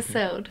this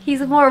episode.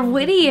 He's more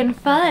witty and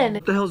fun.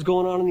 What the hell's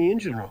going on in the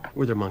engine room?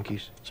 Were there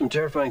monkeys? Some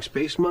terrifying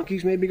space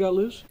monkeys maybe got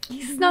loose?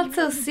 He's not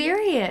so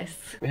serious.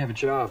 We have a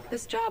job.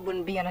 This job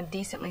wouldn't be on a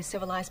decently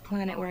civilized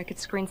planet where I could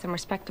screen some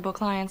respectable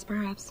clients,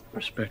 perhaps.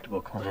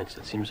 Respectable clients,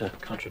 that seems a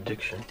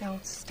contradiction.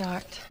 Don't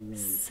start.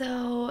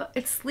 So,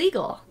 it's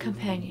legal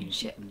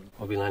companionship.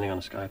 We'll be landing on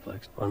a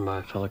skyplex, run by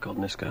a fella called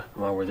Niska.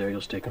 While we're there,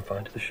 you'll stay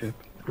confined to the ship.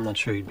 I'm not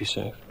sure you'd be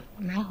safe.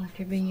 Well, if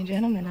you're being a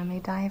gentleman, I may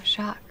die of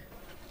shock.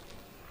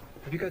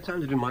 Have you got time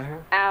to do my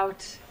hair?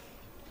 Out.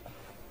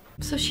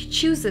 So she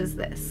chooses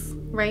this,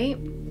 right?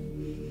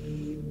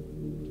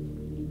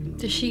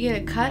 Does she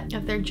get a cut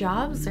of their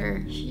jobs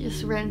or she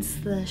just rents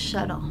the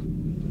shuttle?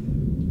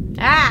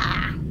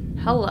 Ah!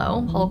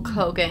 Hello, Hulk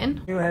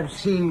Hogan. You have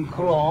seen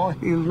Claw.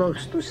 He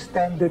loves to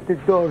stand at the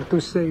door to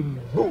say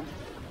boo.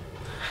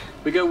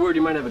 We got word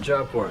you might have a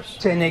job for us.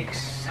 It's an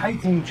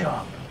exciting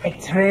job. A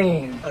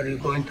train. Are you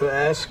going to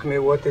ask me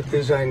what it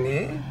is I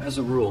need? As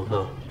a rule,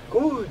 no.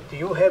 Good.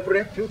 You have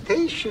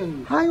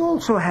reputation. I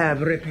also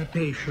have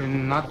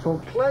reputation. Not so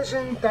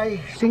pleasant, I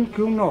think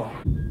you know.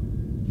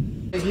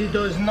 He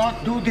does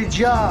not do the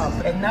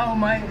job, and now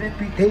my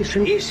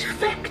reputation is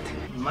fact.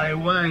 My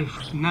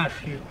wife's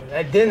nephew.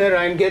 At dinner,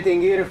 I'm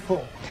getting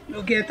earful.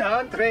 You get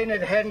untrained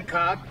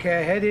Hancock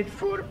headed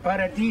for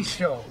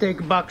Paradiso.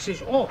 Take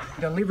boxes off.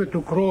 Deliver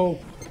to Crow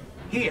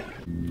here.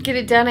 Get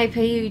it done, I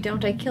pay you.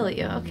 Don't I kill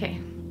you? Okay.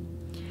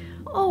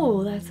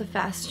 Oh, that's a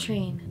fast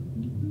train.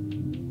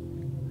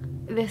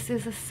 This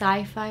is a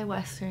sci-fi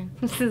western.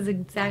 This is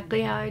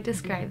exactly how I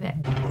describe it.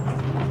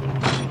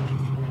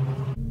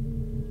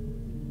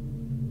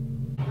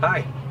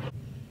 Hi.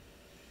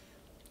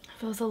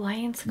 Those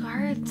Alliance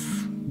guards.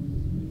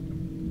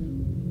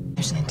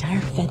 There's an entire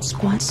Fed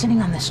squad sitting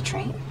on this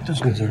train. It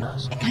doesn't concern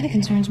us. It kind of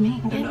concerns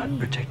me. They're not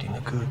protecting the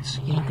goods.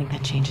 You don't think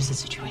that changes the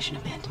situation a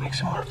bit?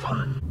 Makes it more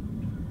fun.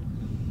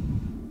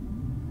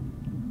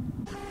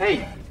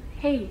 Hey.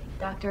 Hey,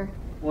 Doctor.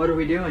 What are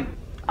we doing?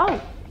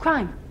 Oh,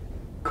 crime.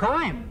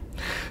 Crime.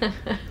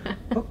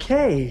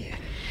 Okay.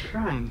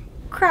 Crime.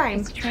 Crime.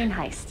 It's a train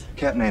heist.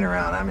 Captain ain't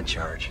around. I'm in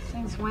charge.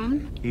 Since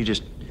when? You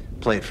just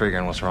played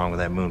figuring what's wrong with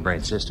that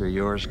moon-brain sister of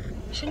yours.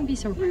 You shouldn't be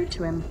so rude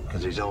to him.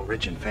 Because he's all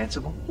rich and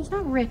fanciful? He's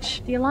not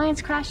rich. The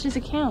Alliance crashed his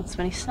accounts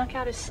when he snuck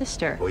out his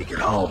sister. We could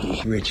all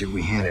be rich if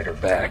we handed her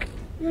back.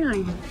 You're not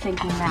even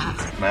thinking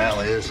that. Mal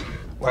is.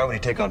 Why would he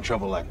take on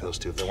trouble like those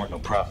two if there weren't no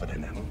profit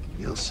in it?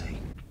 You'll see.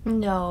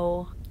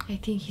 No, I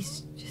think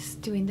he's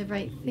just doing the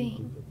right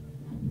thing.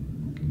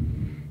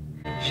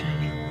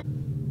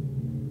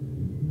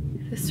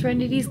 The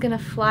Serenity's gonna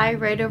fly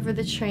right over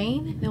the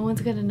train. No one's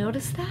gonna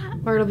notice that?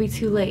 Or it'll be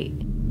too late.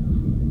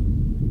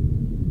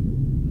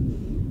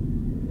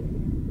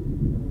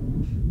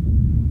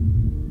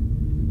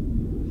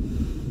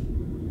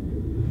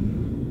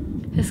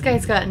 This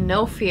guy's got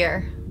no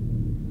fear.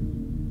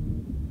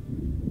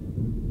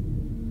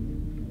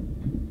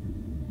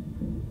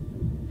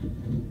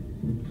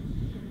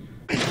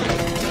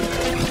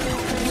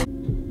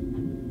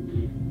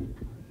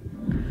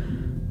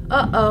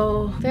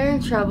 Uh-oh, they're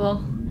in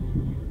trouble.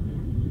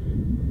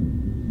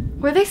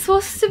 Were they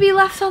supposed to be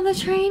left on the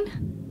train?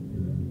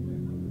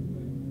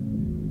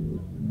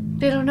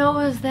 They don't know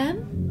it was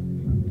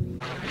them?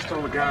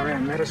 Stole the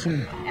goddamn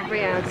medicine.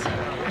 Every ounce.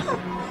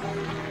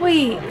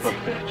 Wait.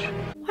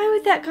 Why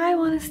would that guy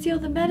want to steal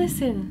the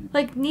medicine?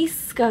 Like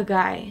Niska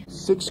guy.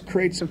 6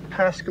 crates of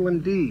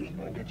Pascaline D.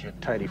 I'll get you a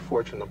tidy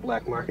fortune on the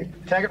black market.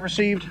 Tag it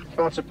received,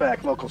 bounce it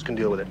back. Locals can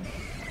deal with it.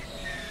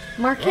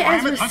 Mark it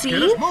as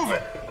received? Move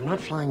it. I'm not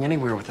flying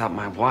anywhere without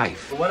my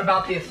wife. What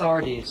about the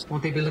authorities?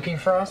 Won't they be looking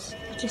for us?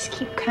 Just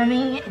keep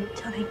coming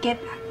until they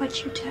get back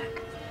what you took.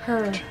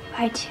 Her.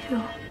 By 2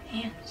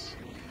 hands.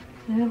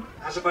 Blue.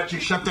 How's about you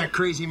shut that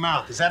crazy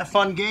mouth? Is that a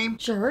fun game?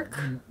 Jerk.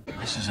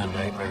 This is a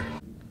nightmare.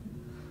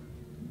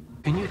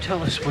 Can you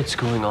tell us what's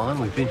going on?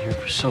 We've been here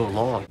for so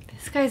long.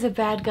 This guy's a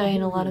bad guy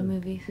in a lot of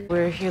movies.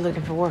 We're here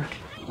looking for work.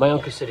 My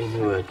uncle said he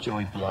knew a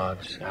Joey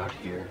Bloggs out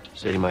here.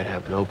 Said he might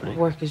have an opening.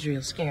 Work is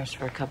real scarce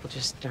for a couple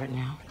just starting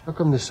out. How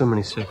come there's so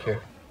many sick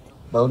here?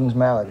 Bowden's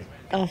malady.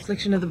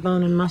 Affliction of the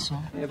bone and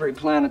muscle. Every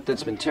planet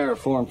that's been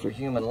terraformed for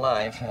human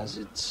life has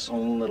its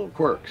own little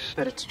quirks.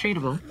 But it's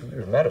treatable.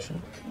 There's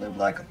medicine. Live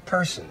like a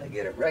person to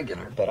get it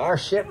regular. But our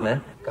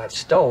shipment got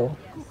stole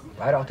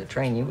right off the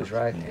train you was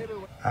riding in.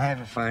 I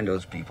haven't find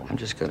those people. I'm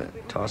just gonna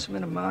toss them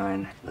in a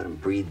mine, let them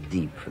breathe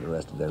deep for the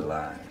rest of their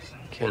lives.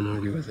 Can't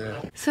argue with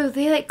that. So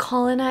they like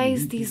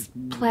colonize these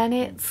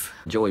planets?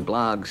 Joey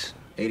Bloggs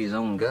ate his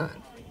own gun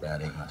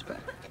about 8 months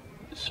back.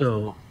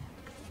 So,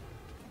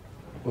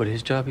 what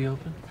his job he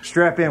opened?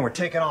 Strap in, we're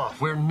taking off.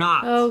 We're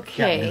not.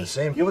 Okay. The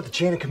same. You know what the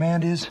chain of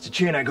command is? It's a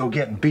chain I go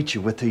get and beat you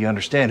with till you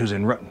understand who's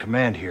in Rutten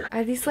command here.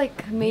 Are these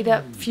like made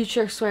up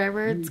future swear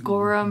words?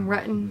 Gorham,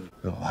 Rutten.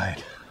 The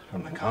light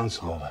from the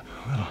console.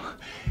 Little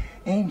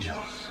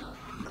angels.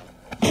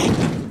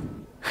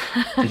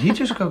 Did he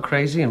just go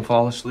crazy and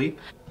fall asleep?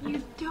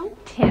 You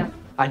doped him.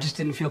 I just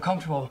didn't feel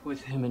comfortable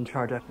with him in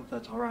charge. I hope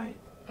that's all right.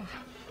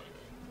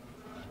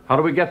 How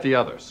do we get the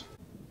others?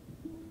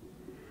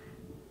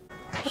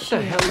 What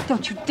the hell?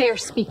 Don't you dare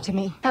speak to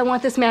me. I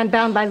want this man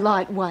bound by law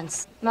at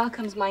once.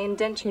 Malcolm's my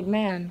indentured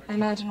man. I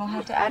imagine we'll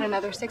have to add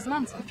another 6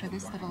 months after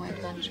this little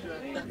adventure.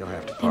 You'll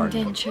have to pardon me.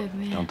 Indentured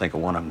man. Don't think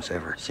one of them's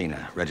ever seen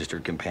a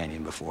registered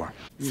companion before.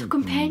 So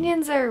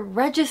companions are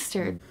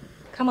registered.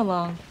 Come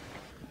along.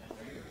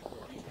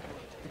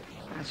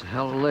 That's a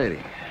hell of a lady.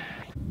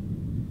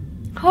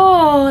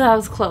 Oh, that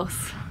was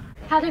close.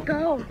 How'd it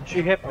go?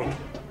 She hit me.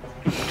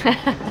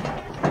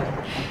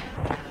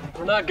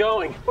 We're not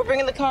going. We're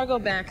bringing the cargo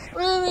back.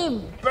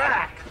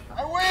 Back!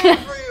 I waited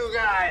for you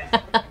guys!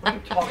 What are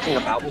you talking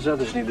about? Those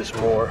others need this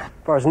more. As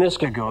far as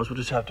Niska goes, we'll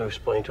just have to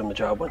explain to him the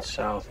job went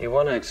south. You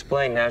want to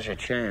explain, now's your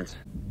chance.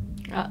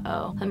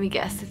 Uh-oh. Let me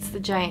guess. It's the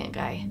giant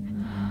guy.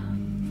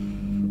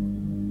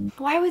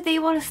 Why would they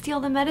want to steal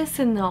the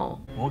medicine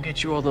though? We'll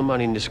get you all the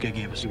money Niska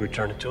gave us. You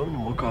return it to him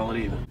and we'll call it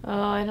even.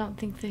 Oh, I don't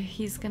think that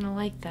he's gonna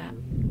like that.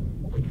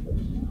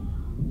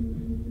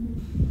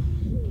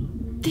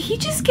 Did he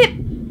just get...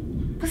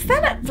 Was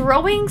that a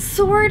throwing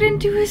sword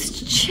into his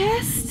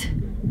chest?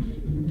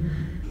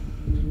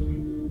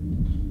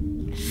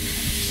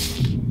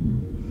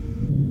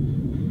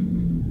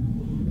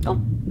 Oh,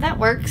 that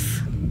works.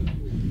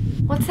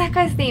 What's that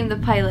guy's name, the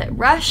pilot?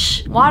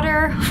 Rush?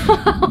 Water?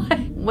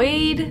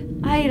 Wade?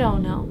 I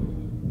don't know.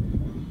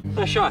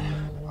 Nice shot.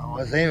 I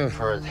was aiming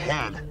for his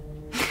head.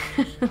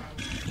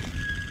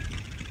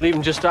 Leave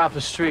him just off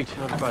the street.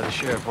 Notify the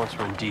sheriff once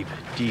we're in deep,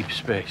 deep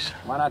space.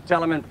 Why not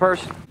tell him in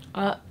person?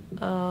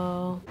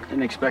 Uh-oh.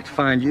 Didn't expect to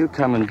find you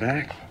coming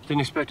back.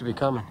 Didn't expect to be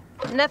coming.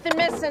 Nothing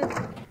missing.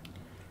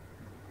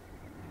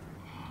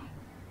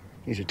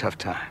 These are tough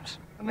times.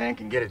 A man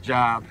can get a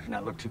job,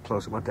 not look too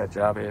close at what that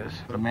job is.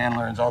 But a man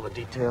learns all the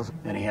details,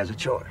 then he has a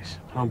choice.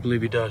 I don't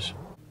believe he does.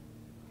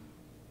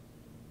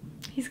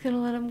 He's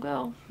gonna let him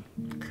go.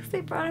 Because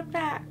they brought him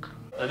back.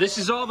 Now, this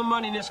is all the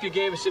money Niska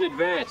gave us in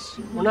advance.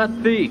 We're not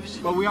thieves,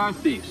 but we are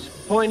thieves.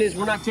 Point is,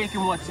 we're not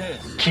taking what's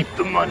his. Keep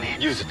the money.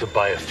 Use it to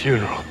buy a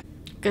funeral.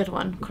 Good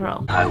one,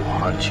 Crow. I will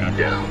hunt you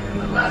down,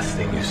 and the last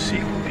thing you see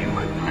will be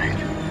my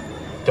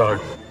blade. Darn.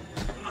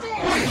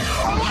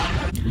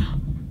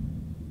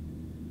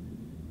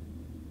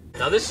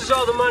 Now, this is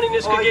all the money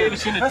Niska gave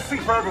us in Let's see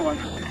for everyone.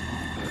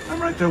 I'm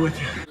right there with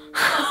you.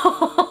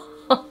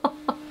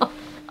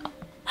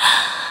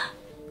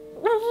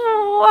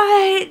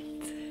 What?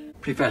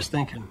 Pretty fast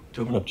thinking.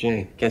 To open up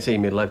Jane. Can't say you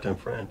made a lifetime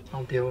friend.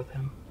 I'll deal with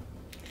him.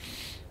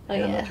 Oh, I'm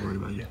yeah. not too worried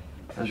about you.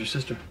 How's your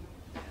sister?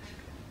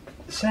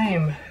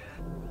 Same.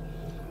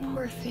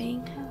 Poor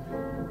thing.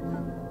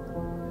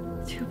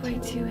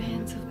 2x2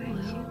 hands of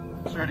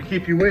blue. Sorry to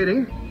keep you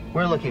waiting.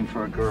 We're looking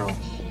for a girl.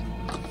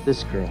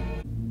 This girl.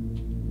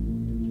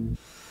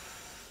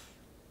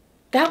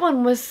 That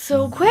one was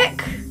so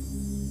quick.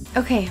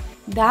 Okay,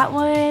 that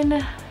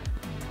one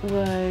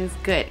was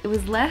good. It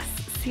was less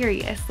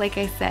serious, like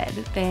I said,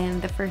 than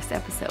the first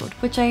episode,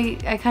 which I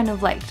kind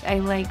of liked. I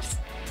liked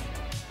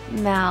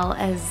Mal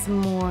as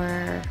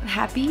more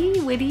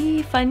happy,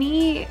 witty,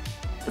 funny,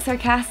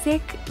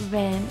 sarcastic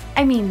than,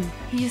 I mean,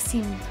 he just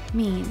seemed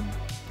mean,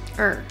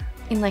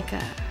 in like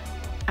a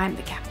I'm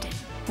the captain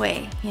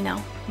way, you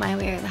know, my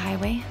way or the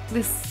highway.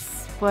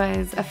 This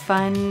was a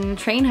fun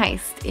train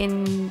heist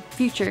in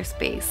future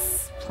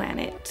space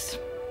planet.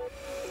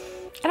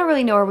 I don't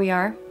really know where we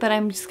are, but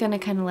I'm just gonna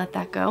kind of let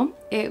that go.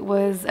 It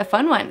was a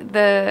fun one.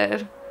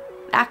 The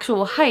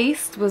actual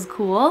heist was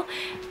cool,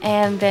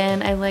 and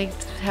then I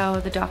liked how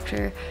the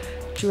doctor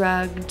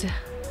drugged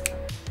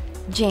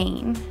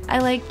Jane. I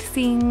liked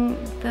seeing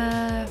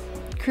the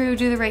crew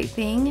do the right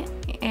thing,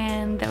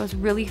 and that was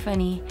really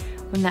funny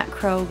when that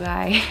crow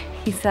guy,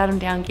 he sat him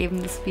down, gave him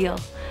the spiel.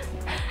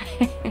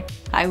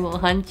 I will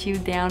hunt you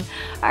down.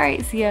 All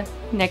right, see ya.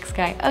 Next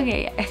guy.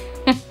 Okay.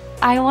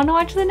 I want to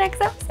watch the next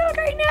episode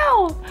right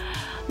now.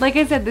 Like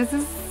I said, this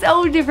is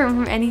so different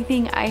from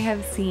anything I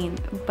have seen,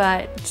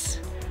 but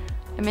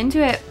I'm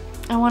into it.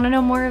 I want to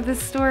know more of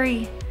this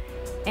story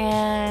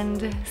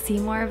and see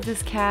more of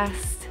this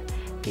cast.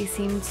 They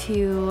seem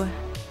to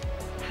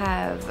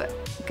have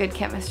good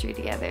chemistry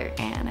together,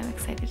 and I'm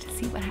excited to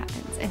see what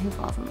happens and who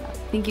falls in love.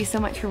 Thank you so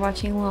much for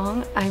watching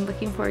along. I'm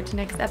looking forward to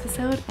next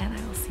episode, and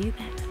I will see you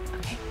then.